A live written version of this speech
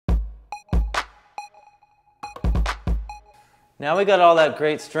Now we got all that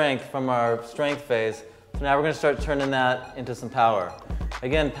great strength from our strength phase, so now we're going to start turning that into some power.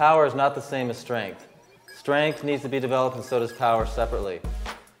 Again, power is not the same as strength. Strength needs to be developed and so does power separately.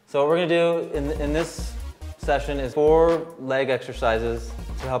 So what we're going to do in this session is 4 leg exercises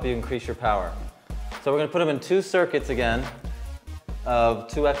to help you increase your power. So we're going to put them in 2 circuits again of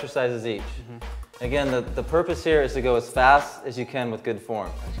 2 exercises each. Again, the purpose here is to go as fast as you can with good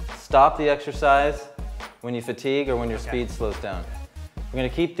form. Stop the exercise when you fatigue or when your speed slows down. We're going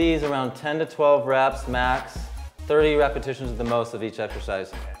to keep these around 10 to 12 reps max, 30 repetitions at the most of each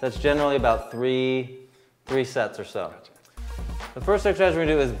exercise. That's generally about 3 sets or so. The first exercise we're going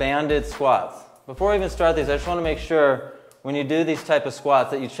to do is banded squats. Before we even start these, I just want to make sure when you do these type of squats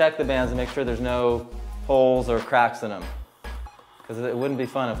that you check the bands and make sure there's no holes or cracks in them. Because it wouldn't be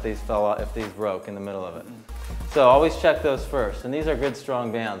fun if these fell out, if these broke in the middle of it. So always check those first. And these are good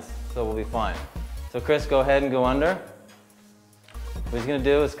strong bands, so we'll be fine. So Chris, go ahead and go under. What he's going to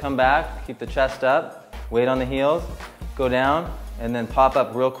do is come back, keep the chest up, weight on the heels, go down, and then pop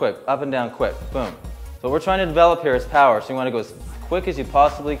up real quick, up and down quick, boom. So what we're trying to develop here is power, so you want to go as quick as you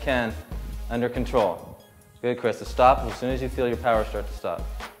possibly can under control. Good, Chris, to stop as soon as you feel your power start to stop.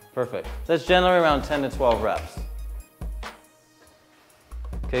 Perfect. So that's generally around 10 to 12 reps.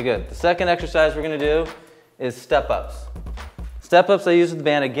 Okay, good. The second exercise we're going to do is step-ups. Step-ups I use with the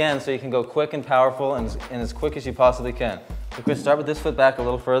band again so you can go quick and powerful and as quick as you possibly can. So Chris, start with this foot back a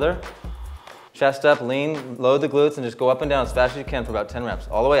little further. Chest up, lean, load the glutes, and just go up and down as fast as you can for about 10 reps.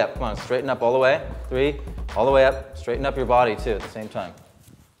 All the way up. Come on, straighten up all the way. 3, all the way up. Straighten up your body too at the same time.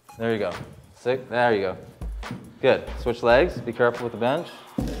 There you go. 6, there you go. Good. Switch legs. Be careful with the bench.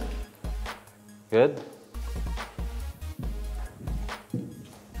 Good.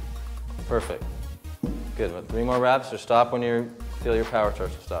 Perfect. Good. About 3 more reps. Just stop when you feel your power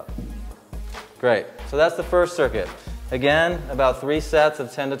starts to stop. Great. So that's the first circuit. Again, about 3 sets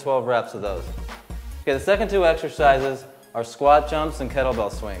of 10 to 12 reps of those. Okay, the second 2 exercises are squat jumps and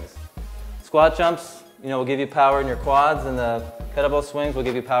kettlebell swings. Squat jumps, will give you power in your quads, and the kettlebell swings will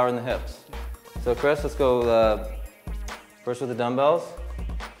give you power in the hips. So Chris, let's go first with the dumbbells.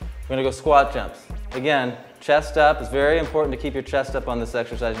 We're going to go squat jumps. Again, chest up. It's very important to keep your chest up on this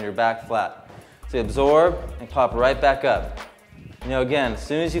exercise and your back flat. So you absorb and pop right back up. Again, as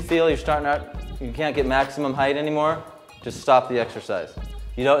soon as you feel you're starting out, you can't get maximum height anymore, just stop the exercise.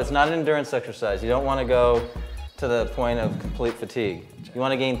 It's not an endurance exercise. You don't want to go to the point of complete fatigue. You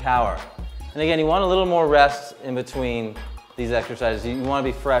want to gain power. And again, you want a little more rest in between these exercises. You want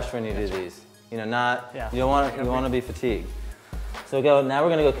to be fresh when you do these. You don't want to be fatigued. So now we're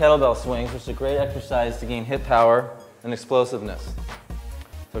going to go kettlebell swings, which is a great exercise to gain hip power and explosiveness.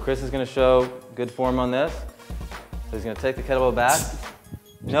 So Chris is going to show good form on this. So he's going to take the kettlebell back.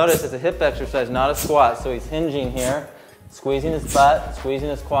 Notice it's a hip exercise, not a squat. So he's hinging here, squeezing his butt, squeezing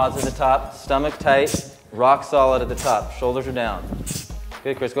his quads at the top, stomach tight, rock solid at the top, shoulders are down.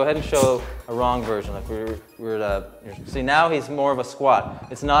 Good, Chris, go ahead and show a wrong version. See, now he's more of a squat.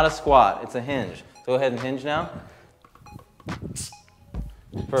 It's not a squat, it's a hinge. So go ahead and hinge now.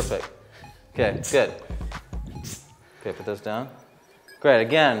 Perfect. Okay, good. Okay, put those down. Great,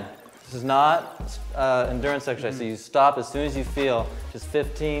 again, this is not endurance exercise, so you stop as soon as you feel, just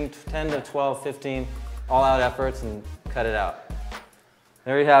 10 to 12, 15 all-out efforts and cut it out.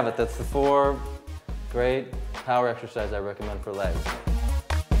 There you have it. That's the 4 great power exercises I recommend for legs.